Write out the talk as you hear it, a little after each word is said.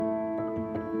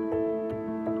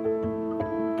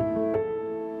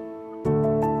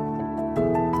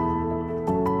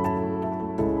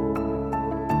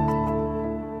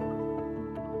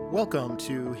Welcome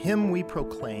to Him We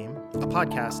Proclaim, a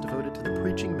podcast devoted to the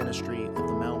preaching ministry of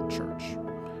the Mount Church.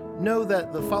 Know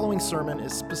that the following sermon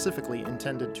is specifically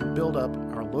intended to build up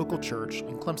our local church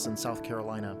in Clemson, South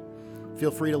Carolina. Feel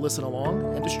free to listen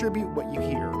along and distribute what you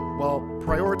hear, while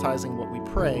prioritizing what we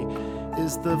pray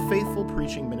is the faithful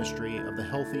preaching ministry of the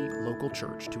healthy local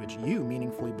church to which you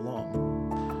meaningfully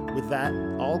belong. With that,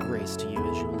 all grace to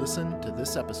you as you listen to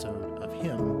this episode of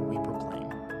Him We Proclaim.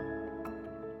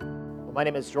 Well, my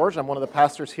name is George. I'm one of the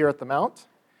pastors here at the Mount,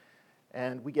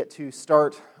 and we get to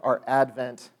start our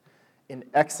Advent in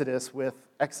Exodus with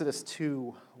Exodus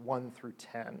 2, 1 through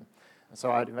 10. And so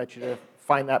I'd invite you to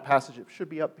find that passage. It should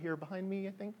be up here behind me,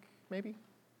 I think, maybe?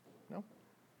 No?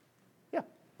 Yeah,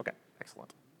 okay,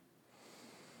 excellent.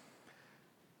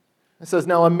 It says,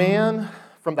 "Now a man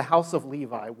from the house of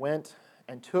Levi went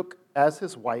and took as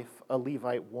his wife a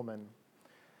Levite woman.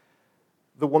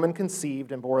 The woman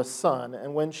conceived and bore a son,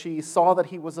 and when she saw that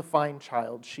he was a fine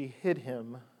child, she hid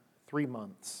him 3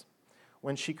 months.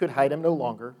 When she could hide him no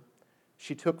longer,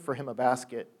 she took for him a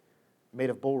basket made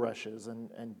of bulrushes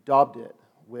and daubed it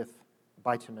with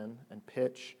bitumen and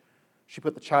pitch. She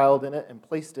put the child in it and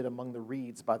placed it among the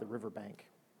reeds by the riverbank.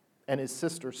 And his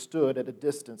sister stood at a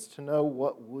distance to know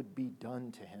what would be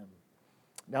done to him.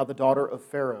 Now the daughter of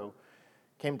Pharaoh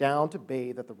came down to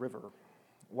bathe at the river.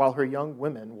 While her young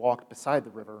women walked beside the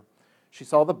river, she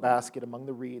saw the basket among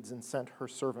the reeds and sent her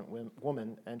servant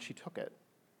woman, and she took it.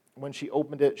 When she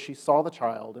opened it, she saw the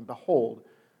child, and behold,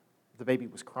 the baby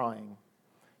was crying.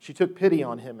 She took pity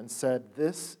on him and said,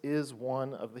 'This is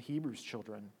one of the Hebrews'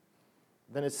 children.'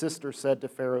 Then his sister said to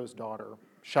Pharaoh's daughter,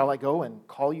 'Shall I go and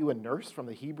call you a nurse from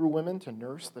the Hebrew women to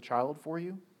nurse the child for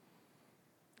you?'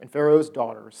 And Pharaoh's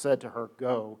daughter said to her,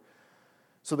 'Go.'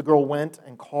 So the girl went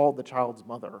and called the child's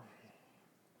mother.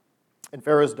 And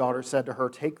Pharaoh's daughter said to her,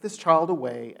 'Take this child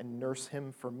away and nurse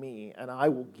him for me, and I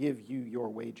will give you your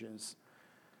wages.'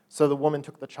 So the woman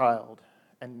took the child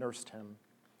and nursed him.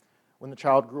 When the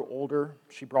child grew older,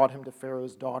 she brought him to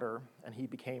Pharaoh's daughter, and he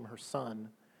became her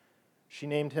son. She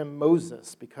named him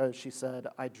Moses because she said,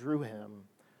 'I drew him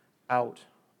out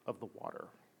of the water.'"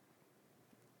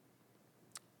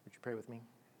 Would you pray with me?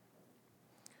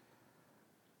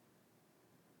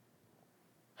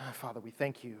 Father, we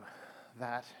thank you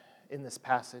that in this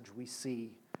passage we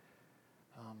see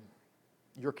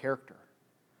your character,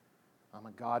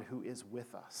 a God who is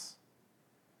with us.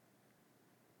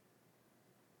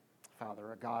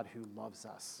 Father, a God who loves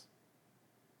us,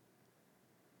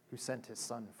 who sent his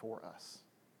Son for us,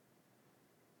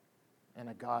 and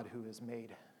a God who has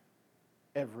made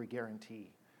every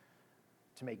guarantee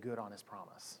to make good on his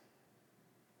promise.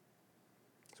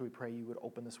 So we pray you would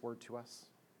open this word to us,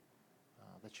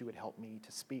 that you would help me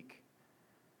to speak.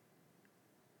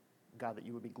 God, that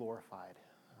you would be glorified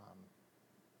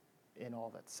in all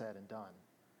that's said and done.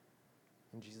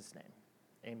 In Jesus' name,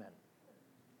 amen.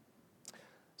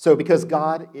 So because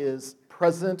God is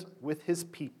present with his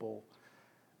people,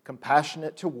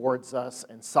 compassionate towards us,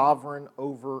 and sovereign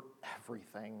over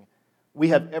everything, we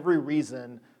have every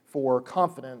reason for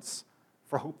confidence,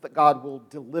 for hope that God will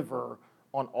deliver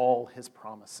on all his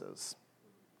promises.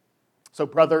 So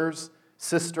brothers,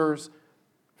 sisters,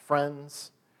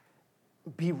 friends,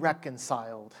 be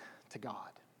reconciled to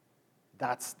God.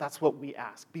 That's what we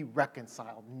ask. Be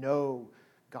reconciled. Know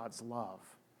God's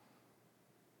love.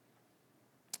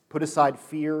 Put aside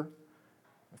fear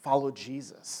and follow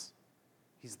Jesus.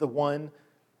 He's the one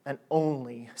and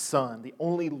only Son, the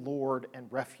only Lord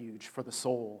and refuge for the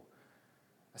soul.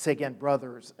 I say again,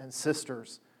 brothers and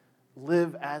sisters,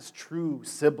 live as true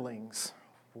siblings,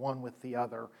 one with the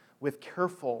other, with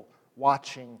careful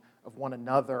watching of one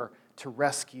another to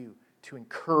rescue, to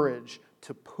encourage,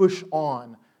 to push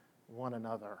on one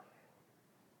another.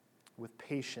 With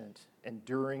patient,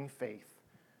 enduring faith,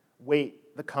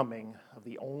 wait the coming of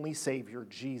the only Savior,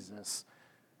 Jesus,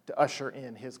 to usher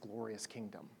in his glorious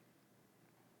kingdom.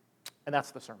 And that's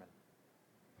the sermon.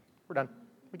 We're done.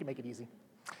 We can make it easy.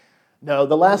 No,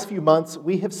 the last few months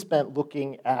we have spent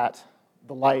looking at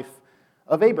the life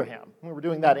of Abraham. We were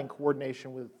doing that in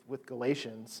coordination with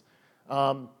Galatians.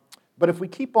 But if we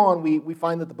keep on, we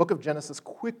find that the book of Genesis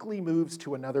quickly moves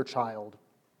to another child.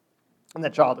 And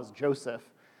that child is Joseph.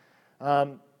 He's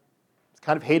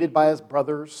kind of hated by his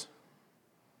brothers,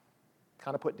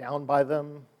 kind of put down by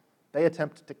them. They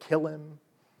attempt to kill him.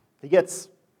 He gets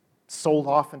sold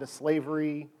off into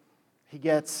slavery. He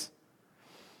gets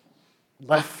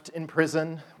left in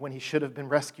prison when he should have been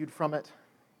rescued from it.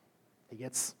 He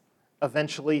gets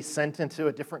eventually sent into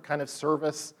a different kind of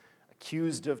service,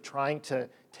 accused of trying to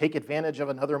take advantage of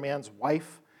another man's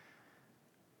wife.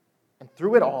 And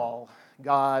through it all,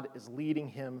 God is leading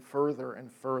him further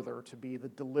and further to be the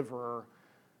deliverer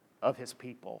of his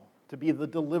people, to be the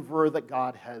deliverer that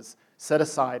God has set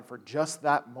aside for just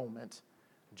that moment,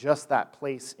 just that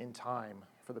place in time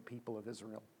for the people of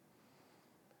Israel.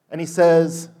 And he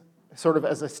says, sort of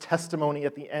as a testimony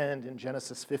at the end in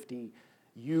Genesis 50,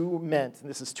 you meant, and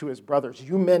this is to his brothers,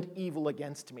 you meant evil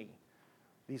against me,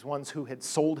 these ones who had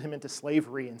sold him into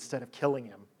slavery instead of killing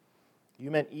him. You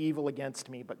meant evil against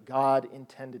me, but God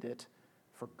intended it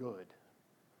for good.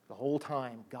 The whole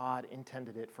time, God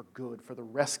intended it for good, for the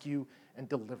rescue and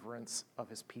deliverance of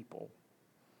his people.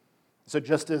 So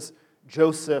just as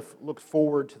Joseph looked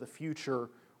forward to the future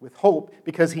with hope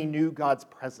because he knew God's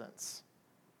presence,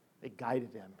 it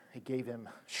guided him. It gave him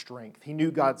strength. He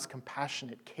knew God's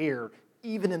compassionate care,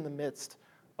 even in the midst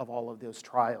of all of those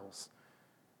trials.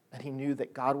 And he knew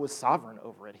that God was sovereign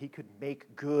over it. He could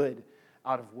make good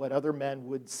out of what other men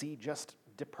would see just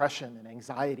depression and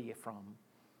anxiety from.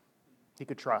 He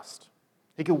could trust.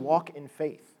 He could walk in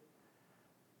faith.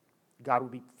 God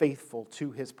would be faithful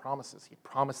to his promises. He had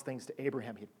promised things to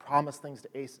Abraham. He had promised things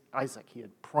to Isaac. He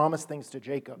had promised things to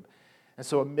Jacob. And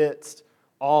so amidst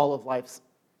all of life's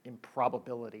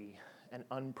improbability and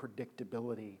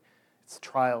unpredictability, its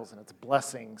trials and its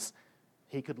blessings,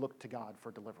 he could look to God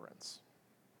for deliverance.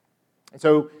 And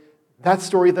so that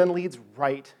story then leads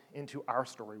right into our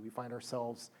story. We find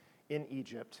ourselves in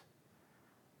Egypt.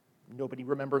 Nobody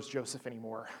remembers Joseph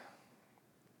anymore.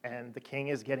 And the king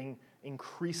is getting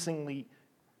increasingly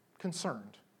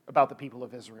concerned about the people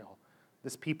of Israel,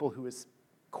 this people who is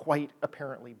quite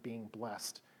apparently being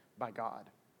blessed by God.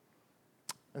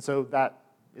 And so that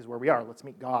is where we are. Let's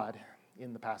meet God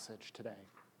in the passage today.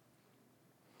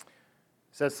 It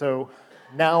says, so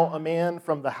now a man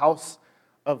from the house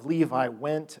of Levi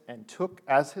went and took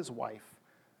as his wife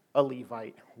a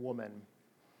Levite woman.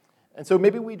 And so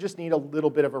maybe we just need a little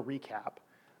bit of a recap.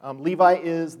 Levi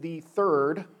is the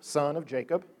third son of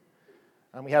Jacob.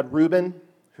 We had Reuben,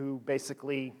 who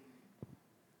basically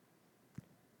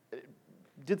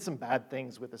did some bad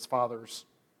things with his father's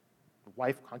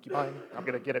wife, concubine. I'm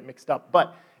going to get it mixed up.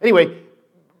 But anyway,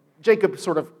 Jacob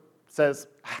sort of says,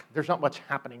 there's not much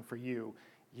happening for you.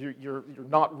 You're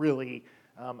not really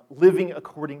living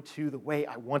according to the way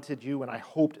I wanted you and I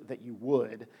hoped that you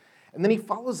would. And then he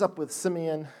follows up with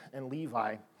Simeon and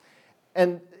Levi.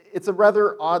 And it's a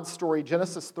rather odd story.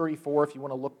 Genesis 34, if you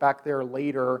want to look back there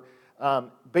later,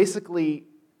 basically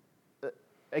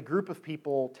a group of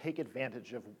people take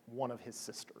advantage of one of his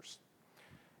sisters.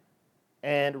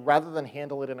 And rather than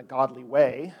handle it in a godly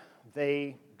way,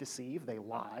 they deceive, they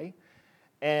lie,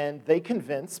 and they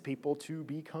convince people to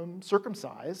become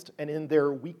circumcised, and in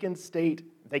their weakened state,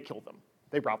 they kill them,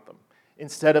 they rout them,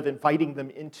 instead of inviting them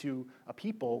into a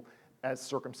people as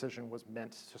circumcision was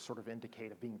meant to sort of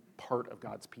indicate of being part of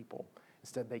God's people.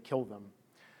 Instead, they kill them.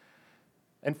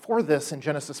 And for this, in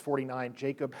Genesis 49,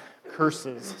 Jacob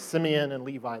curses Simeon and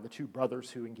Levi, the two brothers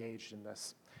who engaged in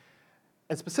this.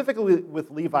 And specifically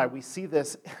with Levi, we see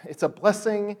this. It's a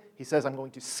blessing. He says, I'm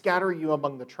going to scatter you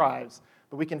among the tribes,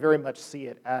 but we can very much see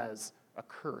it as a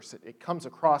curse. It comes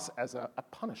across as a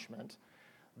punishment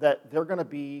that they're going to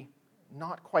be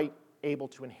not quite able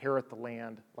to inherit the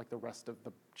land like the rest of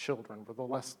the children, or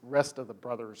the rest of the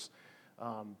brothers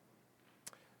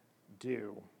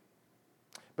do.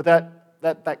 But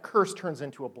that curse turns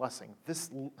into a blessing. This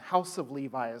house of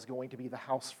Levi is going to be the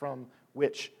house from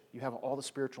which you have all the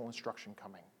spiritual instruction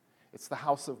coming. It's the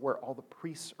house of where all the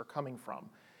priests are coming from.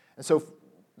 And so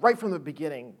right from the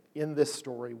beginning in this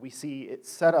story, we see it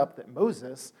set up that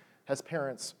Moses has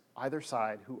parents either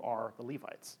side who are the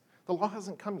Levites. The law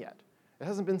hasn't come yet. It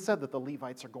hasn't been said that the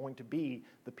Levites are going to be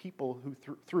the people who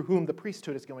through whom the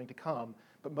priesthood is going to come,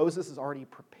 but Moses is already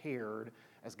prepared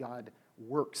as God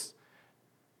works.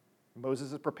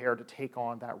 Moses is prepared to take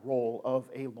on that role of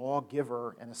a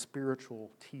lawgiver and a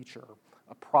spiritual teacher,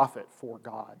 a prophet for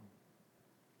God.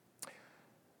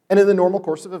 And in the normal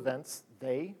course of events,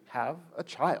 they have a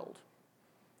child,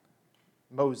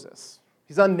 Moses.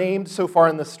 He's unnamed so far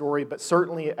in the story, but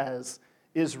certainly as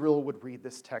Israel would read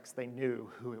this text, they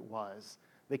knew who it was.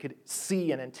 They could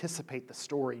see and anticipate the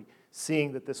story,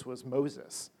 seeing that this was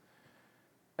Moses.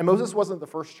 And Moses wasn't the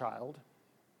first child.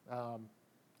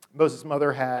 Moses'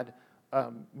 mother had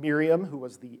Miriam, who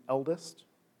was the eldest,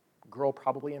 girl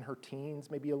probably in her teens,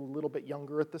 maybe a little bit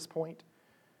younger at this point,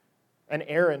 and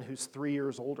Aaron, who's 3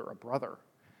 years older, a brother.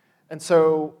 And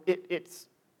so it's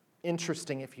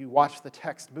interesting if you watch the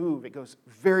text move, it goes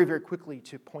very, very quickly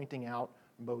to pointing out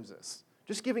Moses,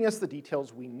 just giving us the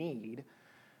details we need,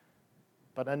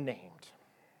 but unnamed.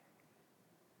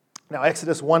 Now,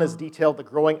 Exodus 1 has detailed the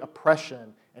growing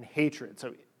oppression and hatred.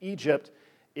 So Egypt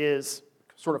is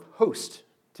sort of host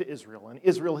to Israel. And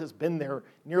Israel has been there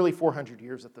nearly 400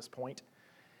 years at this point.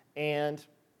 And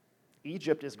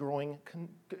Egypt is growing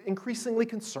increasingly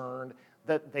concerned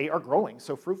that they are growing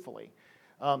so fruitfully.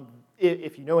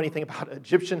 If you know anything about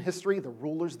Egyptian history, the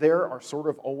rulers there are sort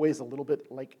of always a little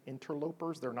bit like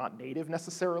interlopers. They're not native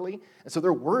necessarily. And so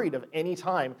they're worried of any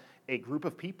time a group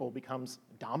of people becomes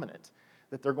dominant,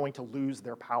 that they're going to lose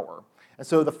their power. And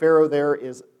so the Pharaoh there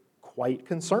is quite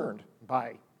concerned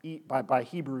by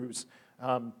Hebrews'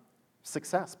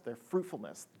 success, their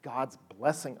fruitfulness, God's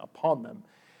blessing upon them.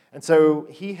 And so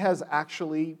he has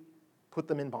actually put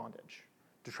them in bondage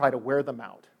to try to wear them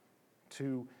out,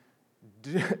 to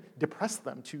depress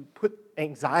them, to put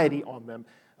anxiety on them,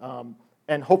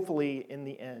 and hopefully, in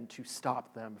the end, to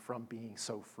stop them from being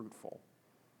so fruitful.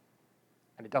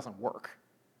 And it doesn't work.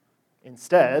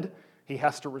 Instead, he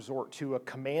has to resort to a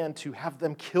command to have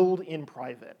them killed in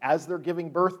private. As they're giving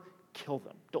birth, kill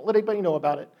them. Don't let anybody know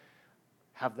about it.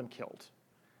 Have them killed,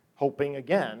 hoping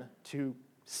again to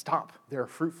stop their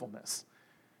fruitfulness.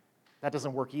 That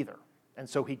doesn't work either. And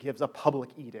so he gives a public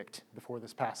edict before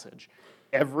this passage.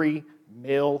 Every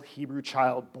male Hebrew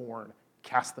child born,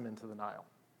 cast them into the Nile.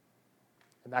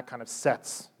 And that kind of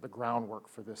sets the groundwork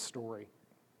for this story.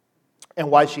 And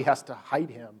why she has to hide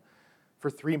him for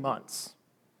 3 months.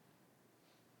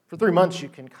 For 3 months, you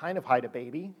can kind of hide a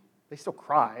baby. They still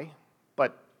cry,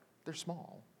 but they're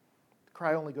small. The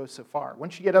cry only goes so far.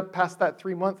 Once you get up past that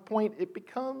 3-month point, it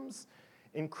becomes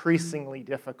increasingly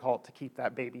difficult to keep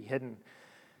that baby hidden.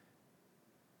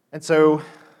 And so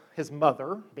his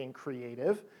mother, being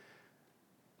creative,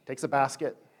 takes a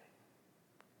basket,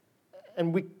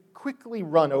 and we quickly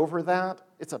run over that.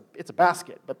 It's a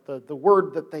basket, but the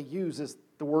word that they use is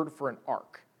the word for an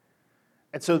ark.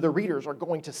 And so the readers are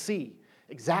going to see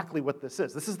exactly what this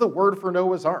is. This is the word for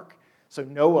Noah's ark. So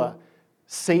Noah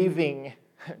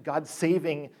God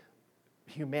saving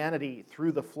humanity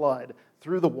through the flood,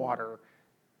 through the water,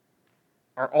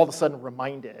 are all of a sudden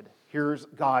reminded, here's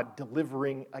God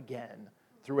delivering again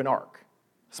through an ark.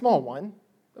 A small one,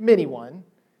 a mini one,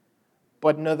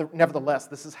 but nevertheless,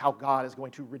 this is how God is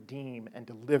going to redeem and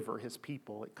deliver his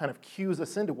people. It kind of cues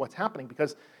us into what's happening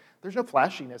because there's no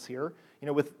flashiness here. You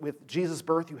know, with Jesus'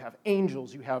 birth, you have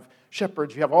angels, you have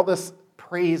shepherds, you have all this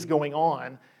praise going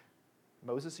on.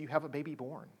 Moses, you have a baby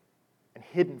born and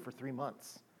hidden for 3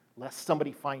 months, lest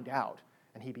somebody find out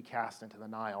and he be cast into the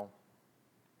Nile.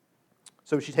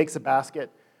 So she takes a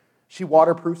basket, she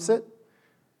waterproofs it,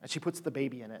 and she puts the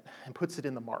baby in it and puts it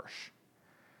in the marsh.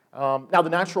 Now, the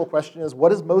natural question is, what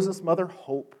does Moses' mother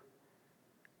hope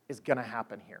is going to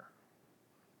happen here?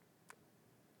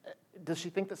 Does she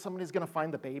think that somebody's going to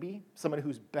find the baby? Someone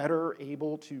who's better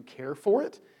able to care for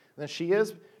it than she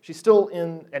is? She's still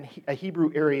in a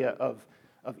Hebrew area of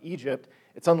Egypt.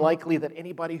 It's unlikely that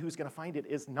anybody who's going to find it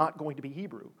is not going to be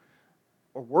Hebrew.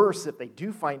 Or worse, if they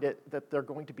do find it, that they're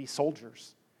going to be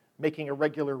soldiers making a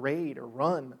regular raid or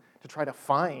run to try to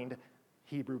find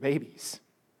Hebrew babies.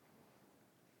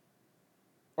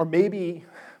 Or maybe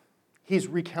he's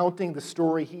recounting the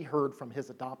story he heard from his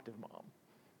adoptive mom.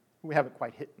 We haven't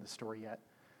quite hit in the story yet.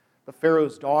 But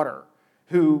Pharaoh's daughter,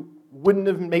 who wouldn't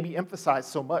have maybe emphasized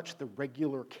so much the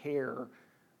regular care,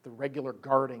 the regular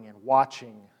guarding and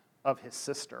watching of his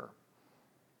sister.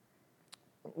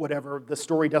 Whatever the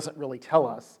story doesn't really tell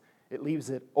us, it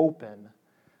leaves it open.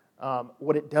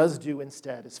 What it does do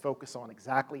instead is focus on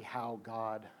exactly how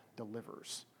God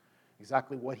delivers,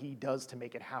 exactly what he does to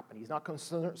make it happen. He's not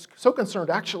so concerned,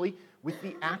 actually, with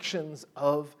the actions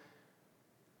of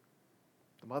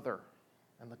the mother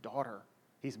and the daughter.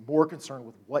 He's more concerned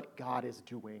with what God is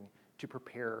doing to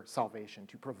prepare salvation,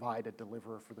 to provide a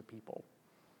deliverer for the people.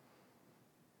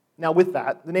 Now, with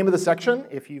that, the name of the section,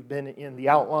 if you've been in the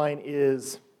outline,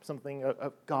 is something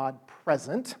of God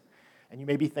present. And you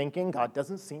may be thinking, God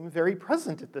doesn't seem very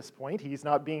present at this point. He's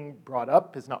not being brought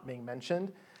up, he's not being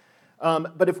mentioned.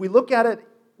 But if we look at it,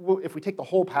 if we take the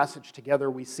whole passage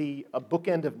together, we see a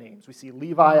bookend of names. We see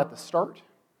Levi at the start,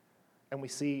 and we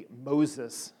see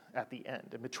Moses at the end.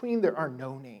 In between, there are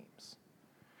no names.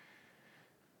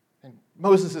 And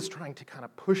Moses is trying to kind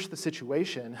of push the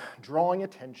situation, drawing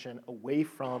attention away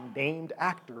from named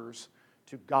actors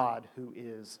to God who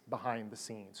is behind the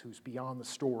scenes, who's beyond the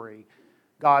story,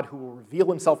 God who will reveal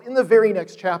himself in the very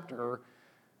next chapter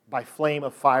by flame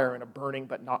of fire in a burning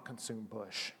but not consumed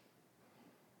bush.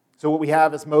 So what we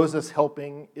have is Moses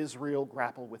helping Israel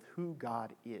grapple with who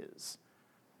God is.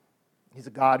 He's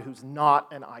a God who's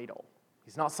not an idol.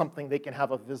 He's not something they can have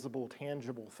a visible,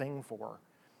 tangible thing for.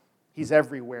 He's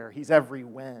everywhere. He's every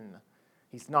when.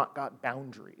 He's not got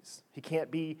boundaries. He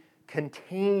can't be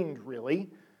contained, really.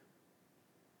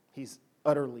 He's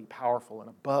utterly powerful and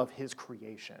above his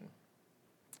creation.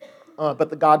 But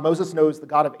the God Moses knows, the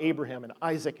God of Abraham and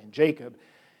Isaac and Jacob,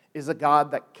 is a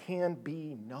God that can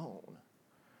be known.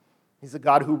 He's a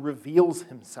God who reveals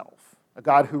himself, a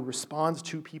God who responds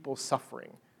to people's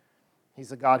suffering.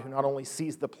 He's a God who not only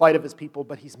sees the plight of his people,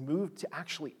 but he's moved to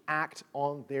actually act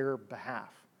on their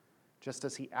behalf, just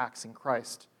as he acts in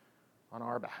Christ on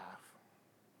our behalf.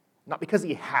 Not because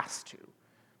he has to,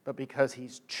 but because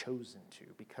he's chosen to,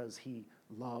 because he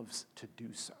loves to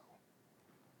do so.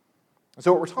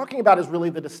 So what we're talking about is really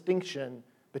the distinction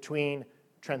between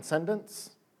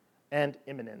transcendence and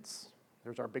immanence.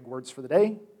 There's our big words for the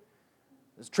day.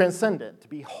 It's transcendent, to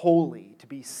be holy, to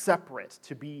be separate,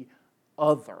 to be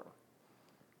other.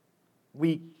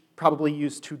 We probably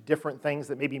use two different things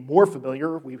that may be more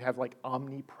familiar. We have like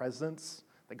omnipresence,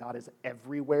 that God is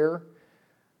everywhere.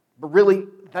 But really,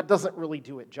 that doesn't really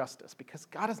do it justice, because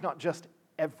God is not just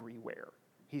everywhere.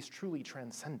 He's truly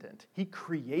transcendent. He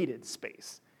created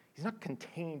space. He's not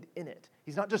contained in it.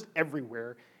 He's not just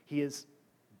everywhere. He is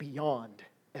beyond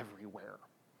everywhere.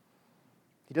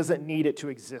 He doesn't need it to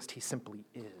exist. He simply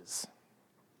is.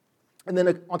 And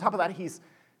then on top of that, we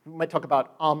might talk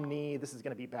about this is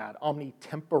going to be bad,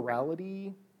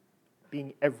 omnitemporality,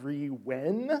 being every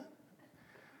when. I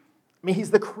mean,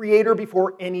 he's the creator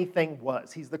before anything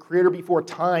was. He's the creator before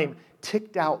time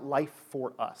ticked out life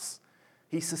for us.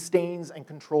 He sustains and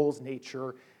controls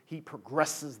nature. He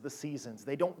progresses the seasons.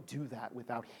 They don't do that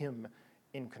without him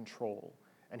in control.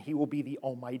 And he will be the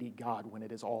almighty God when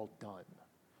it is all done.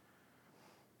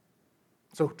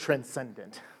 So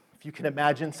transcendent. If you can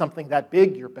imagine something that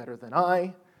big, you're better than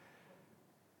I.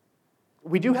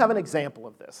 We do have an example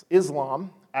of this.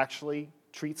 Islam actually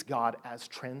treats God as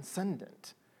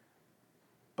transcendent,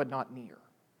 but not near.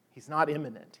 He's not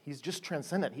immanent. He's just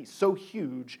transcendent. He's so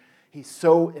huge, he's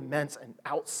so immense and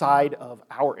outside of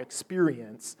our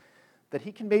experience that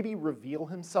he can maybe reveal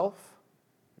himself,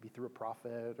 maybe through a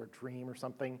prophet or dream or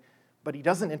something, but he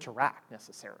doesn't interact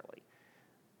necessarily.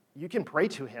 You can pray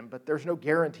to him, but there's no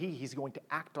guarantee he's going to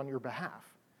act on your behalf.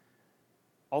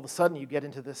 All of a sudden, you get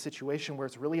into this situation where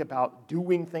it's really about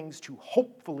doing things to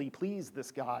hopefully please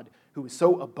this God who is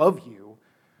so above you.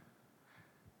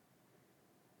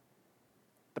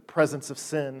 The presence of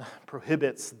sin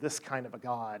prohibits this kind of a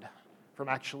God from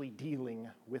actually dealing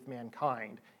with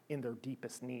mankind in their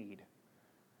deepest need.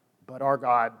 But our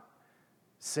God,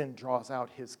 sin draws out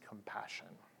his compassion.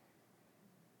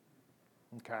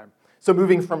 Okay, so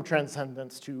moving from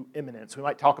transcendence to immanence, we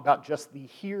might talk about just the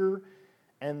here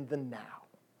and the now.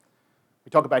 We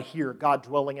talk about here, God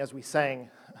dwelling, as we sang,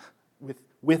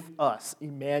 with us,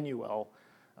 Emmanuel,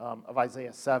 of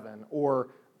Isaiah 7, or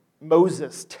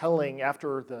Moses telling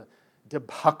after the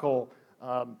debacle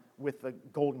with the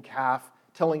golden calf,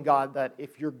 telling God that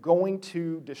if you're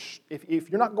if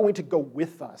you're not going to go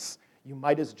with us, you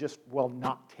might as just well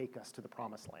not take us to the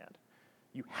promised land.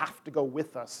 You have to go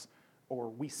with us, or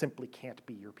we simply can't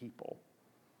be your people.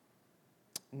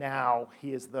 Now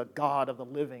he is the God of the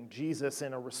living. Jesus,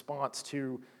 in a response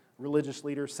to religious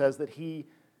leaders, says that he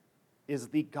is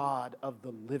the God of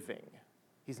the living.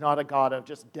 He's not a God of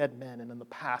just dead men and in the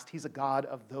past. He's a God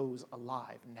of those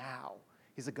alive now.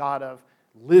 He's a God of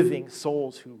living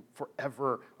souls who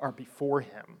forever are before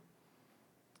him.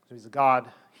 So he's a God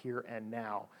here and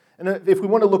now. And if we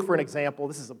want to look for an example,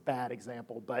 this is a bad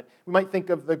example, but we might think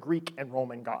of the Greek and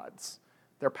Roman gods.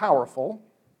 They're powerful,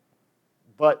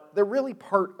 but they're really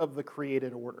part of the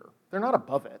created order. They're not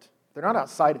above it. They're not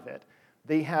outside of it.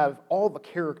 They have all the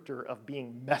character of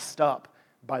being messed up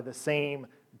by the same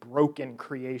broken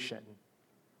creation.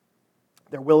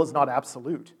 Their will is not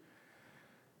absolute.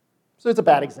 So it's a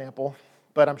bad example,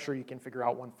 but I'm sure you can figure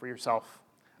out one for yourself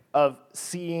of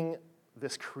seeing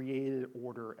this created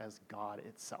order as God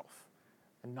itself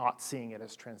and not seeing it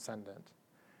as transcendent.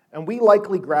 And we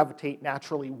likely gravitate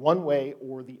naturally one way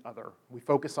or the other. We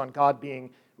focus on God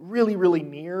being really, really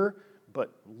near,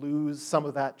 but lose some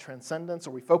of that transcendence,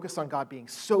 or we focus on God being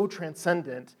so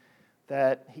transcendent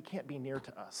that he can't be near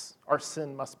to us. Our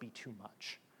sin must be too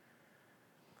much.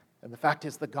 And the fact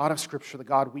is, the God of Scripture, the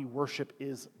God we worship,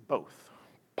 is both.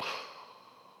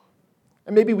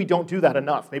 And maybe we don't do that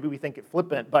enough. Maybe we think it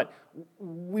flippant, but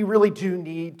we really do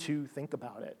need to think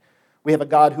about it. We have a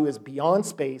God who is beyond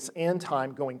space and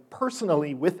time, going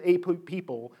personally with a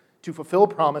people to fulfill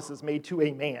promises made to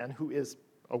a man who is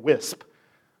a wisp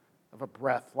of a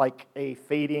breath, like a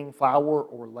fading flower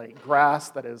or like grass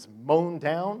that is mown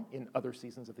down in other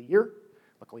seasons of the year,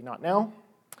 luckily not now.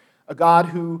 A God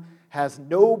who has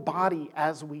no body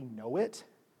as we know it,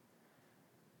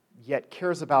 yet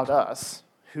cares about us,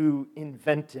 who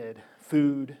invented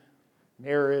food,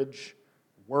 marriage,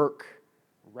 work,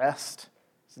 rest,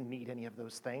 doesn't need any of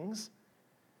those things.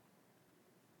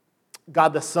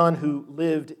 God the Son, who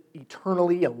lived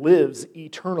eternally and lives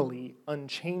eternally,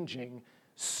 unchanging,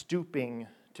 stooping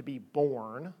to be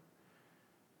born,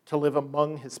 to live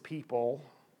among his people,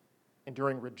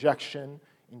 enduring rejection,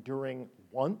 enduring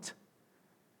want,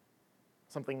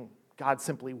 something God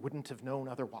simply wouldn't have known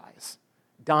otherwise.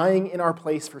 Dying in our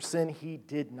place for sin he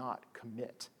did not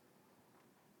commit.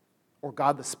 Or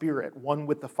God the Spirit, one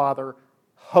with the Father,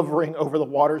 hovering over the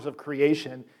waters of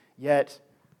creation, yet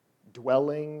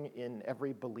dwelling in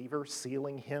every believer,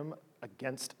 sealing him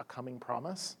against a coming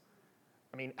promise?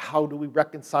 I mean, how do we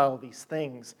reconcile these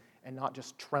things and not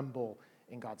just tremble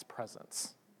in God's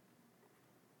presence?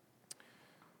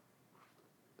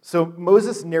 So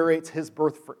Moses narrates his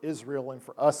birth for Israel and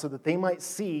for us so that they might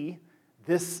see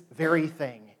this very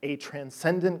thing, a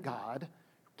transcendent God,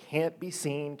 can't be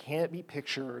seen, can't be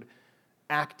pictured,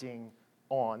 acting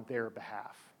on their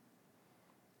behalf.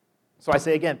 So I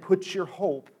say again, put your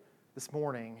hope this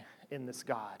morning in this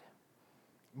God.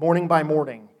 Morning by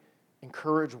morning,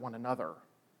 encourage one another.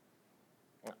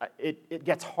 It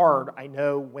gets hard, I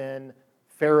know, when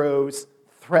Pharaoh's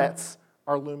threats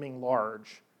are looming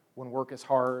large, when work is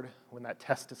hard, when that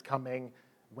test is coming,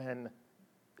 when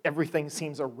everything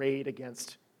seems arrayed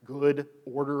against good,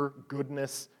 order,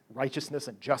 goodness, righteousness,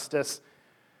 and justice.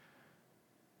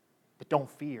 But don't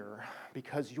fear,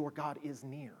 because your God is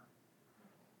near.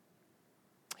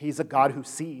 He's a God who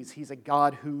sees. He's a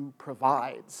God who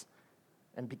provides.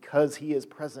 And because he is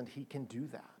present, he can do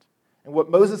that. And what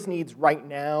Moses needs right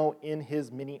now in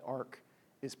his mini ark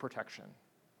is protection.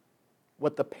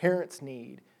 What the parents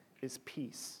need is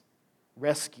peace,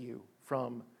 rescue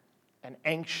from an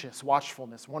anxious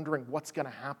watchfulness, wondering what's going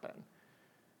to happen.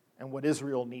 And what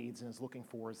Israel needs and is looking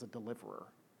for is a deliverer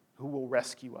who will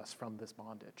rescue us from this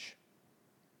bondage.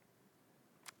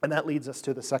 And that leads us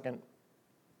to the second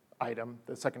item,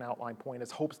 the second outline point,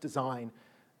 is hope's design,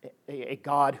 a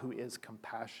God who is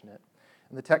compassionate.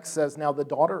 And the text says, "Now the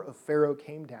daughter of Pharaoh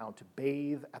came down to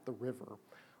bathe at the river,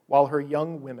 while her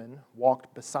young women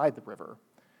walked beside the river.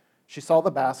 She saw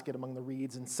the basket among the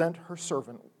reeds and sent her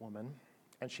servant woman,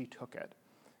 and she took it.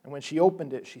 And when she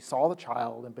opened it, she saw the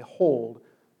child, and behold,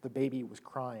 the baby was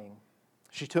crying.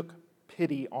 She took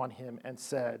pity on him and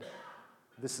said,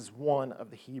 'This is one of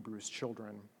the Hebrews'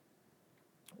 children.'"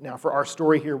 Now, for our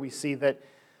story here, we see that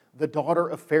the daughter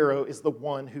of Pharaoh is the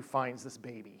one who finds this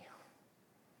baby.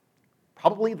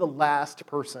 Probably the last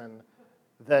person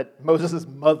that Moses'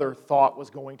 mother thought was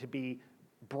going to be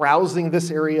browsing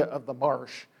this area of the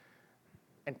marsh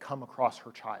and come across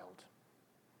her child.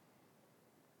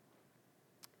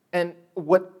 And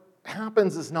what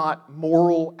happens is not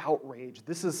moral outrage.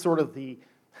 This is sort of the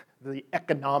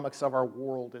economics of our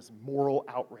world is moral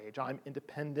outrage. I'm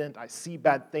independent. I see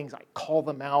bad things. I call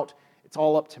them out. It's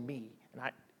all up to me.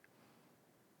 And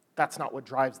that's not what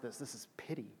drives this. This is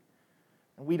pity.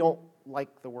 And we don't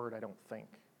like the word, I don't think.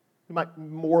 We might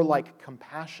more like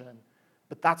compassion,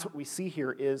 but that's what we see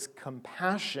here is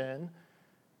compassion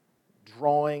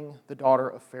drawing the daughter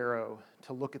of Pharaoh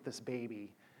to look at this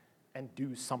baby and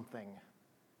do something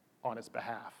on his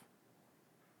behalf.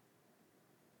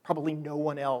 Probably no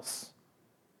one else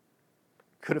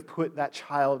could have put that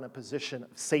child in a position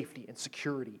of safety and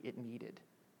security it needed.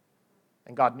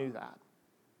 And God knew that.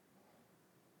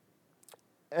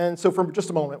 And so for just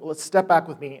a moment, let's step back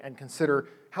with me and consider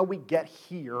how we get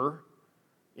here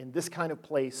in this kind of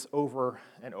place over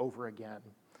and over again.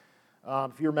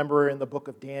 If you remember in the book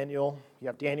of Daniel, you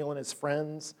have Daniel and his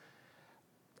friends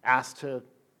asked to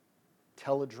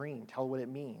tell a dream, tell what it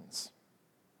means.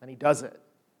 And he does it,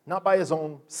 not by his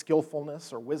own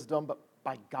skillfulness or wisdom, but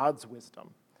by God's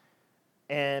wisdom.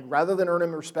 And rather than earn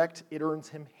him respect, it earns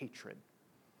him hatred.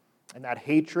 And that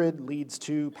hatred leads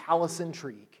to palace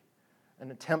intrigue, an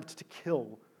attempt to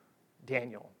kill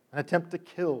Daniel, an attempt to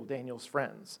kill Daniel's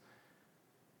friends.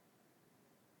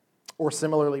 Or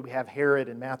similarly, we have Herod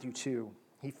in Matthew 2.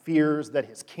 He fears that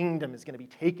his kingdom is going to be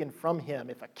taken from him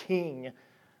if a king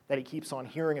that he keeps on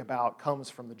hearing about comes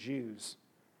from the Jews.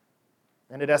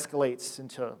 And it escalates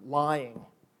into lying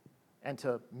and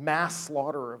to mass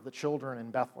slaughter of the children in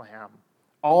Bethlehem,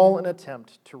 all in an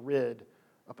attempt to rid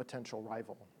a potential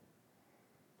rival.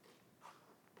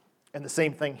 And the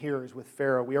same thing here is with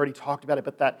Pharaoh. We already talked about it,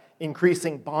 but that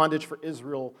increasing bondage for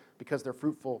Israel because they're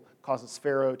fruitful causes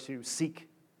Pharaoh to seek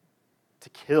to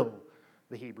kill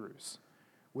the Hebrews,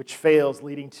 which fails,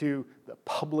 leading to the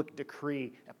public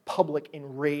decree, a public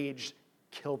enraged,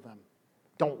 kill them.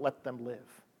 Don't let them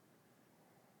live.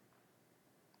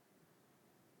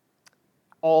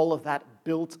 All of that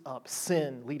built up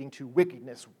sin, leading to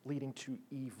wickedness, leading to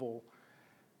evil.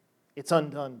 it's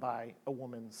undone by a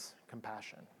woman's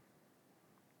compassion.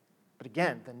 But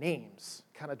again, the names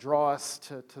kind of draw us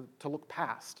to look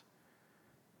past.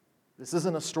 This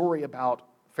isn't a story about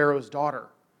Pharaoh's daughter.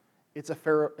 It's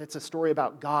a story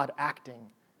about God acting,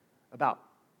 about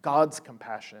God's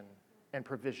compassion and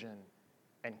provision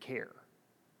and care.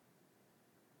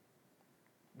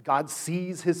 God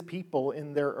sees his people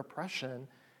in their oppression,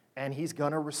 and he's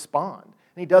going to respond.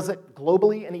 And he does it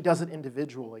globally, and he does it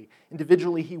individually.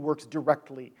 Individually, he works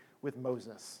directly with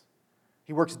Moses.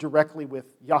 He works directly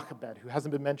with Jochebed, who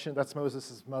hasn't been mentioned. That's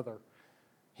Moses' mother.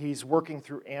 He's working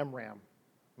through Amram,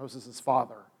 Moses'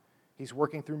 father. He's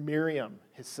working through Miriam,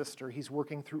 his sister. He's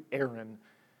working through Aaron,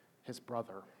 his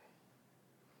brother.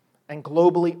 And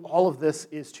globally, all of this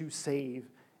is to save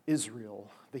Israel,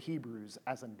 the Hebrews,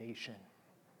 as a nation.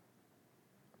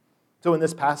 So in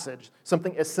this passage,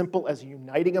 something as simple as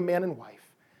uniting a man and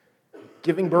wife,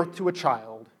 giving birth to a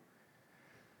child,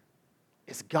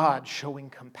 is God showing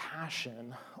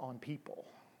compassion on people.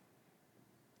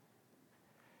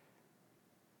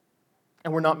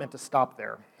 And we're not meant to stop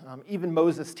there. Even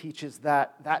Moses teaches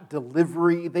that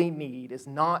delivery they need is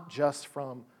not just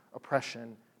from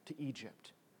oppression to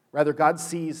Egypt. Rather, God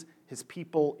sees his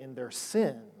people in their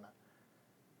sin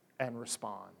and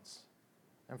responds.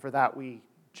 And for that, we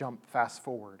jump fast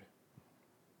forward.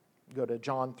 Go to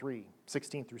John 3,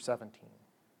 16 through 17.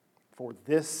 For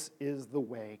this is the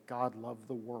way God loved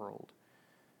the world,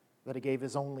 that he gave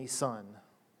his only Son,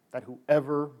 that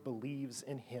whoever believes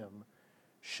in him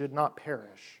should not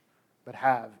perish, but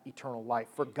have eternal life.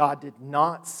 For God did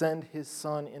not send his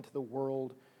Son into the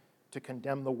world to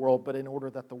condemn the world, but in order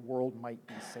that the world might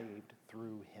be saved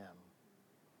through him.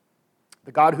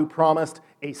 The God who promised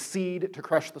a seed to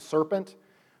crush the serpent,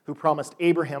 who promised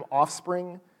Abraham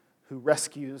offspring, who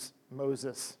rescues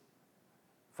Moses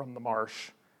from the marsh,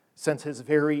 sends his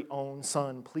very own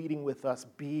Son, pleading with us,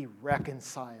 be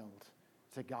reconciled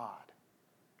to God.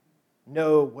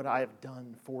 Know what I have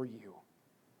done for you.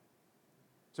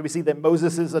 So we see that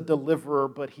Moses is a deliverer,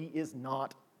 but he is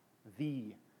not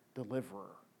the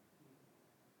deliverer.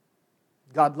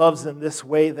 God loves in this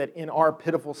way that in our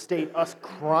pitiful state, us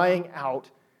crying out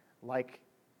like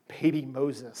baby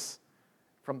Moses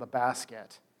from the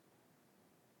basket,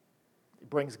 it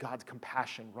brings God's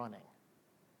compassion running.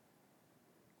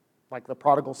 Like the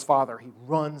prodigal's father, he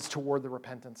runs toward the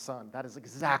repentant son. That is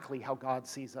exactly how God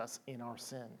sees us in our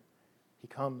sin. He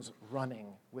comes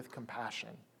running with compassion.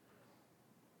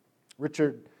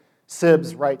 Richard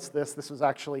Sibbs writes this. This was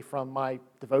actually from my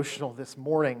devotional this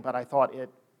morning, but I thought it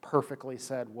perfectly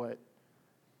said what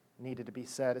needed to be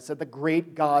said. It said, the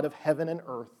great God of heaven and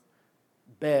earth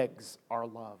begs our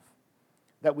love,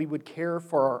 that we would care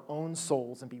for our own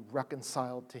souls and be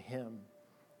reconciled to him.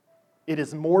 It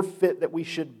is more fit that we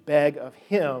should beg of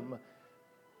him,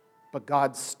 but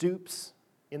God stoops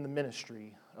in the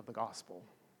ministry of the gospel.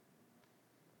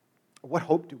 What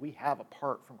hope do we have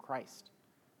apart from Christ?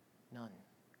 None.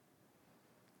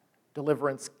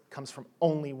 Deliverance comes from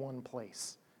only one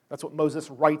place. That's what Moses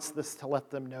writes this to let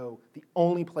them know. The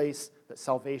only place that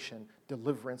salvation,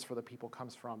 deliverance for the people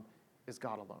comes from is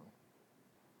God alone.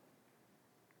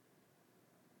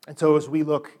 And so as we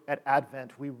look at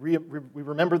Advent, we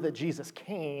remember that Jesus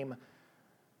came,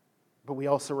 but we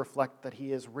also reflect that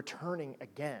he is returning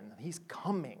again. He's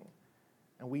coming,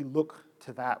 and we look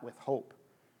to that with hope.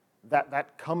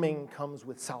 That coming comes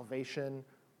with salvation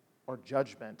or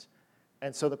judgment.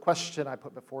 And so the question I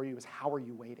put before you is, how are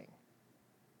you waiting?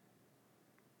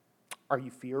 Are you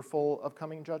fearful of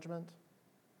coming judgment?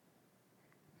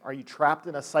 Are you trapped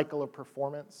in a cycle of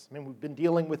performance? I mean, we've been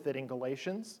dealing with it in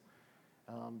Galatians,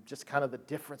 just kind of the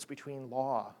difference between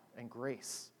law and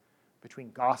grace,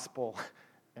 between gospel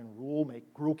and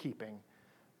rule keeping.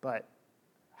 But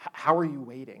how are you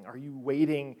waiting? Are you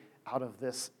waiting out of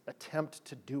this attempt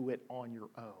to do it on your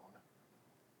own?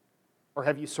 Or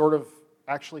have you sort of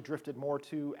actually drifted more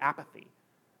to apathy,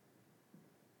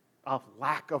 of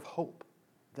lack of hope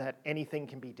that anything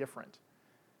can be different?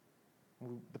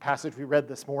 The passage we read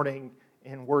this morning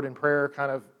in Word and Prayer kind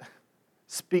of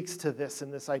speaks to this,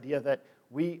 and this idea that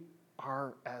we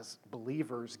are, as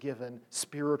believers, given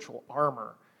spiritual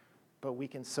armor, but we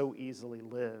can so easily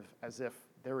live as if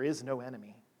there is no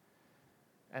enemy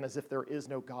and as if there is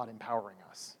no God empowering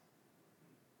us.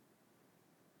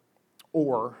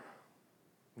 Or,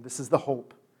 this is the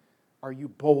hope, are you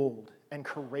bold and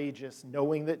courageous,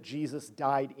 knowing that Jesus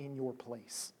died in your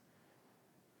place,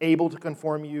 able to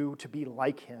conform you to be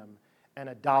like him, an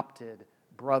adopted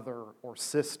brother or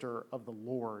sister of the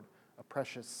Lord, a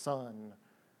precious son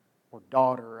or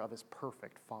daughter of his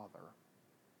perfect Father?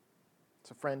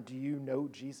 So friend, do you know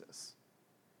Jesus?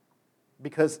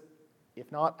 Because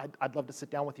If not, I'd love to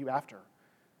sit down with you after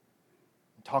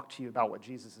and talk to you about what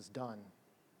Jesus has done.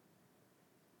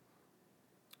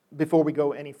 Before we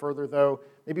go any further, though,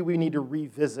 maybe we need to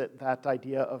revisit that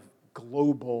idea of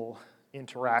global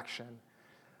interaction.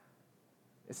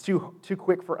 It's too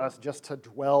quick for us just to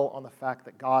dwell on the fact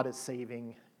that God is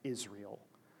saving Israel.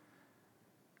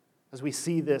 As we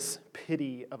see this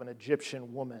pity of an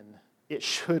Egyptian woman, it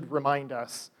should remind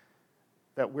us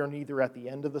that we're neither at the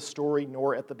end of the story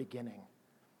nor at the beginning.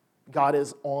 God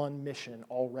is on mission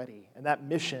already, and that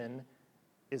mission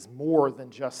is more than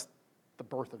just the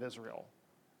birth of Israel.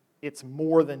 It's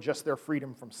more than just their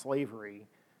freedom from slavery.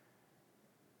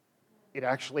 It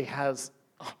actually has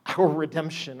our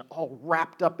redemption all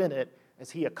wrapped up in it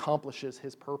as he accomplishes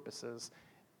his purposes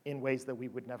in ways that we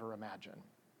would never imagine.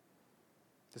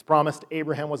 His promise to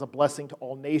Abraham was a blessing to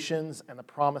all nations, and the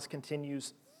promise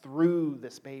continues through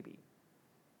this baby.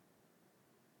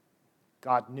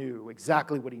 God knew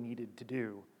exactly what he needed to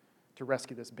do to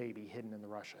rescue this baby hidden in the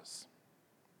rushes.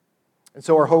 And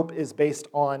so our hope is based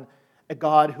on a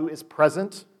God who is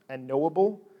present and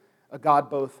knowable, a God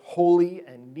both holy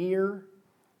and near,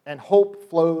 and hope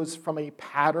flows from a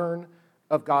pattern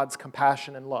of God's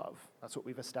compassion and love. That's what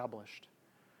we've established.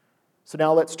 So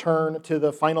now let's turn to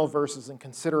the final verses and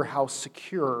consider how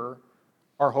secure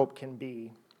our hope can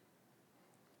be.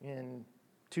 In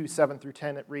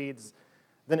 2:7-10 it reads,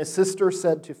 "Then his sister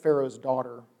said to Pharaoh's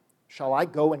daughter, 'Shall I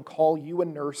go and call you a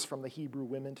nurse from the Hebrew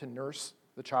women to nurse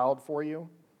the child for you?'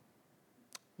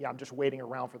 Yeah, I'm just waiting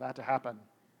around for that to happen.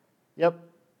 Yep,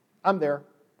 I'm there.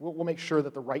 We'll make sure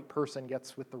that the right person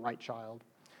gets with the right child."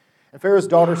 And Pharaoh's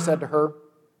daughter said to her,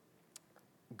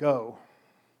 "Go."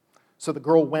 So the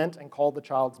girl went and called the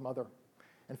child's mother.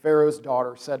 And Pharaoh's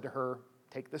daughter said to her,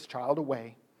 "Take this child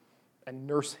away and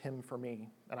nurse him for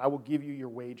me, and I will give you your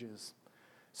wages."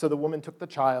 So the woman took the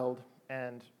child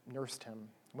and nursed him.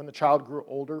 When the child grew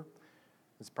older,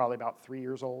 it's probably about 3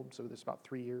 years old, so this is about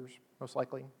 3 years, most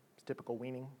likely. It's typical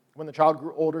weaning. When the child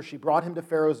grew older, she brought him to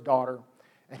Pharaoh's daughter,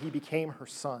 and he became her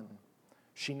son.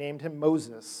 She named him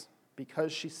Moses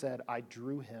because she said, "I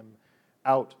drew him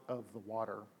out of the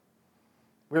water."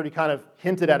 We already kind of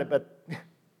hinted at it, but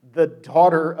the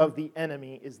daughter of the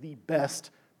enemy is the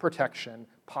best protection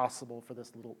possible for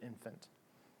this little infant.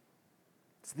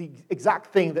 It's the exact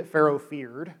thing that Pharaoh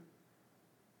feared,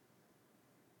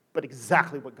 but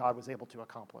exactly what God was able to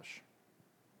accomplish.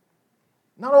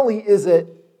 Not only is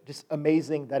it just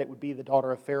amazing that it would be the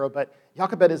daughter of Pharaoh, but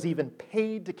Jochebed is even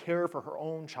paid to care for her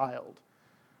own child.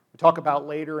 We talk about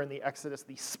later in the Exodus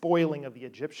the spoiling of the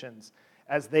Egyptians.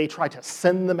 As they try to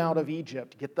send them out of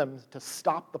Egypt, get them to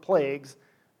stop the plagues,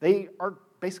 they are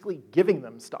basically giving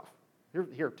them stuff.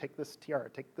 Here, take this tiara,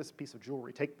 take this piece of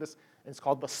jewelry, take this, and it's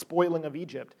called the spoiling of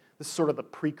Egypt. This is sort of the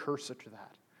precursor to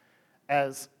that.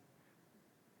 As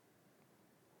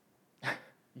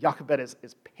Jochebed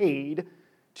is paid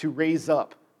to raise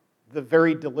up the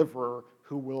very deliverer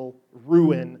who will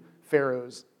ruin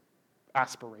Pharaoh's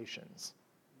aspirations.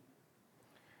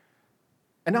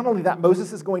 And not only that,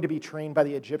 Moses is going to be trained by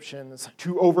the Egyptians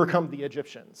to overcome the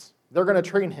Egyptians. They're going to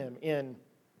train him in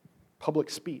public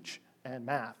speech and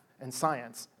math and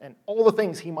science and all the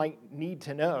things he might need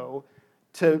to know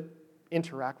to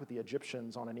interact with the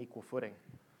Egyptians on an equal footing.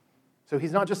 So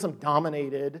he's not just some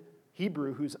dominated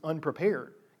Hebrew who's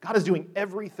unprepared. God is doing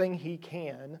everything he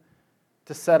can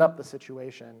to set up the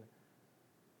situation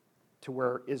to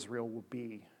where Israel will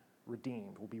be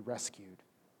redeemed, will be rescued.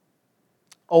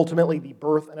 Ultimately, the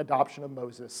birth and adoption of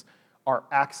Moses are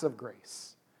acts of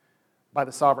grace by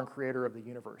the sovereign creator of the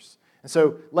universe. And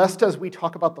so, lest as we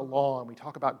talk about the law and we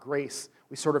talk about grace,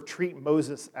 we sort of treat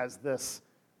Moses as this,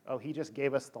 oh, he just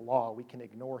gave us the law, we can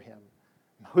ignore him.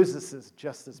 Moses is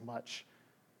just as much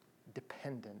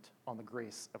dependent on the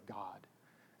grace of God.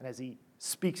 And as he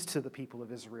speaks to the people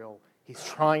of Israel, he's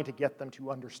trying to get them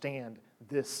to understand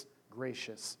this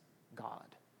gracious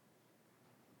God.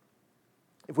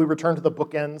 If we return to the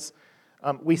bookends,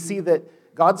 we see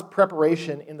that God's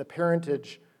preparation in the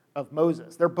parentage of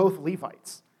Moses, they're both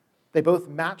Levites. They both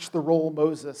match the role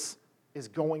Moses is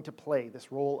going to play,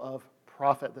 this role of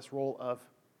prophet, this role of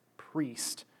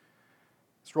priest,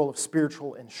 this role of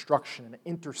spiritual instruction and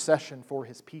intercession for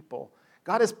his people.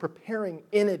 God is preparing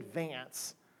in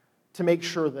advance to make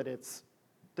sure that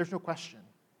there's no question.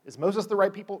 Is Moses the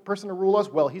right person to rule us?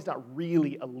 Well, he's not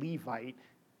really a Levite.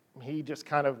 He just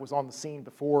kind of was on the scene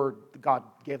before God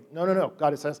gave. No.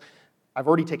 God says, I've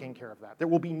already taken care of that. There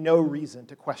will be no reason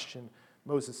to question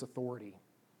Moses' authority.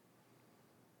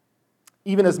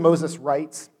 Even as Moses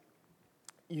writes,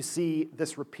 you see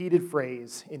this repeated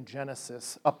phrase in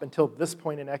Genesis up until this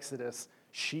point in Exodus,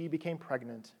 she became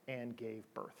pregnant and gave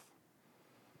birth.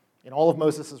 In all of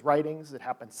Moses' writings, it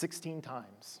happened 16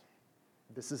 times.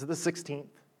 This is the 16th.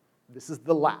 This is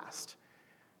the last.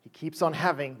 He keeps on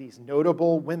having these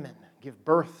notable women give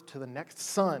birth to the next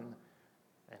son,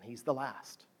 and he's the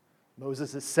last.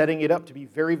 Moses is setting it up to be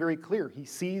very, very clear. He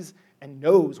sees and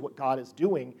knows what God is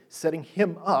doing, setting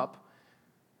him up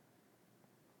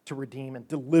to redeem and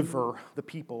deliver the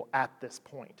people at this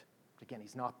point. Again,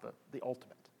 he's not the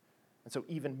ultimate. And so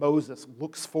even Moses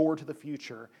looks forward to the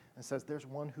future and says, there's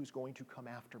one who's going to come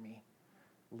after me.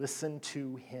 Listen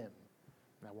to him.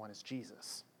 And that one is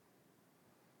Jesus.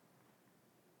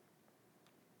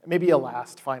 Maybe a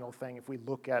last final thing if we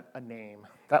look at a name.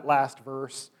 That last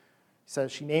verse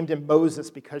says, she named him Moses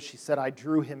because she said, I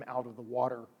drew him out of the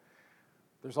water.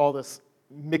 There's all this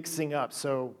mixing up.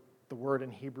 So the word in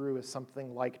Hebrew is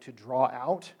something like to draw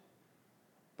out,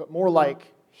 but more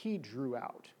like he drew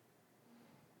out.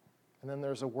 And then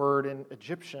there's a word in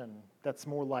Egyptian that's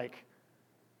more like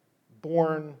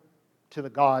born to the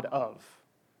god of.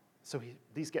 So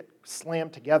these get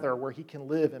slammed together where he can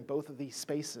live in both of these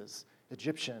spaces,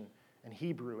 Egyptian and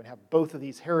Hebrew, and have both of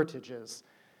these heritages.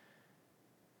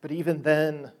 But even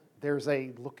then, there's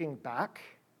a looking back,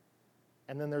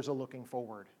 and then there's a looking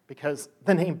forward. Because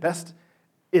the name Best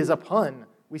is a pun.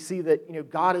 We see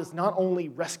that God is not only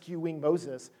rescuing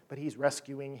Moses, but he's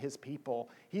rescuing his people.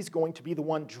 He's going to be the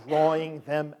one drawing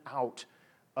them out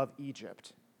of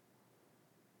Egypt.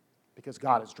 Because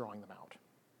God is drawing them out.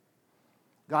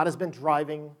 God has been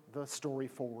driving the story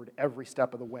forward every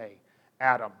step of the way.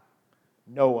 Adam,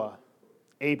 Noah,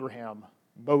 Abraham,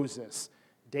 Moses,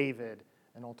 David,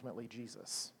 and ultimately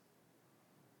Jesus.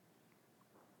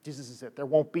 Jesus is it. There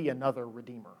won't be another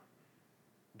Redeemer.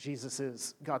 Jesus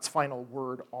is God's final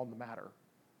word on the matter.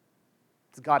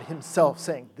 It's God himself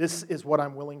saying, this is what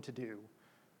I'm willing to do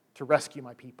to rescue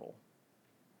my people.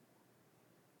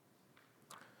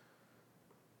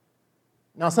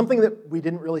 Now, something that we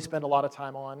didn't really spend a lot of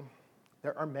time on,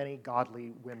 there are many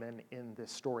godly women in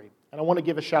this story. And I want to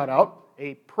give a shout out,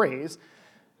 a praise,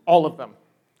 all of them.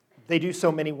 They do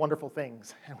so many wonderful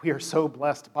things, and we are so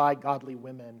blessed by godly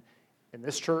women in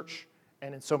this church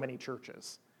and in so many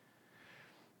churches.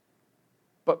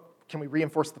 But can we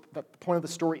reinforce that the point of the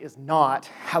story is not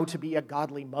how to be a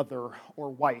godly mother or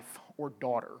wife or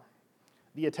daughter.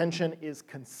 The attention is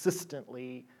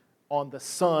consistently on the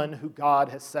Son who God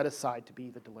has set aside to be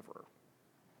the deliverer.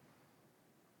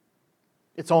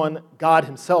 It's on God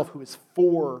himself who is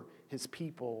for his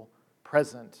people,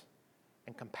 present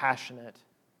and compassionate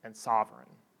and sovereign.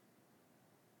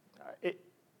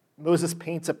 Moses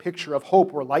paints a picture of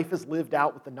hope where life is lived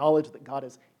out with the knowledge that God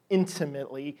is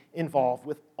intimately involved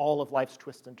with all of life's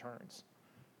twists and turns.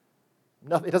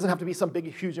 It doesn't have to be some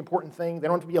big, huge, important thing. They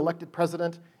don't have to be elected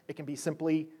president. It can be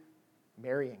simply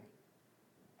marrying,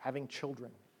 having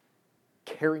children,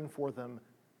 caring for them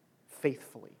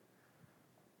faithfully.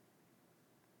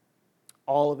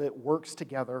 All of it works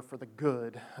together for the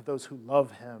good of those who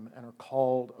love him and are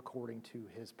called according to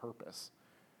his purpose.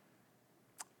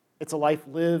 It's a life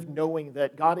lived knowing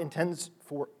that God intends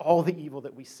for all the evil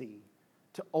that we see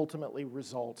to ultimately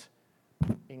result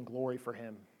in glory for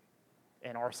him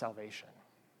and our salvation.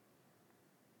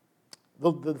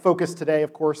 The focus today,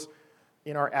 of course,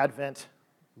 in our Advent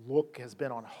look has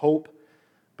been on hope,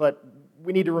 but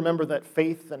we need to remember that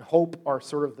faith and hope are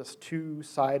sort of this two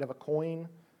sides of a coin.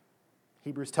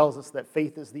 Hebrews tells us that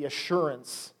faith is the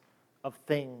assurance of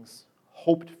things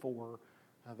hoped for,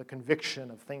 the conviction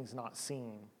of things not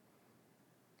seen.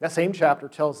 That same chapter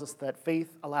tells us that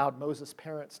faith allowed Moses'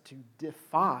 parents to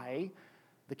defy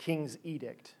the king's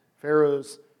edict,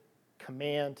 Pharaoh's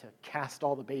command to cast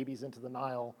all the babies into the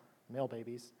Nile, male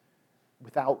babies,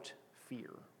 without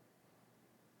fear.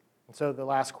 And so the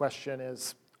last question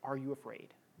is, are you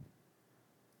afraid?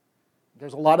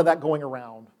 There's a lot of that going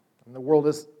around, and the world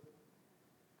is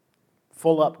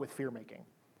full up with fear-making.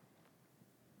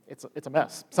 It's a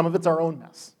mess. Some of it's our own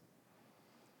mess.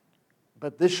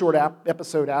 But this short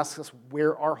episode asks us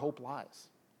where our hope lies.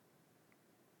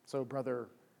 So, brother,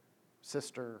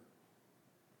 sister,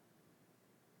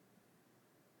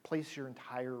 place your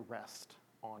entire rest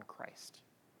on Christ.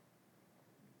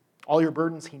 All your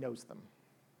burdens, he knows them.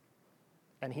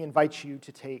 And he invites you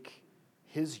to take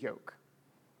his yoke.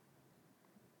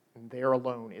 And there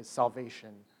alone is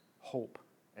salvation, hope,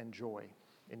 and joy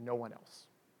in no one else.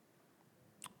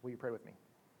 Will you pray with me?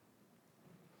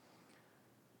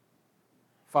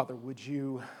 Father, would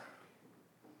you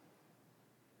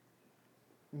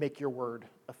make your word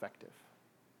effective?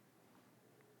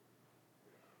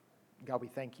 God, we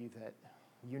thank you that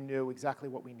you knew exactly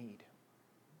what we need.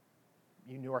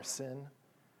 You knew our sin.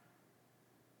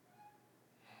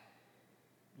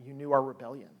 You knew our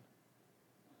rebellion.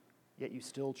 yet you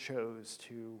still chose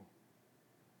to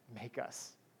make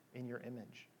us in your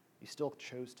image. You still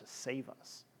chose to save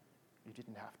us. You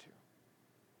didn't have to.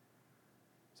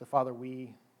 So, Father,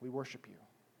 we worship you.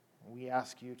 We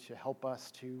ask you to help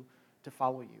us to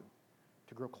follow you,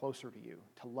 to grow closer to you,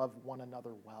 to love one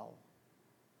another well.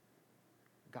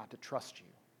 God, to trust you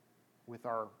with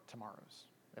our tomorrows,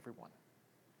 everyone.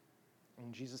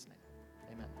 In Jesus' name,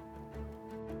 amen.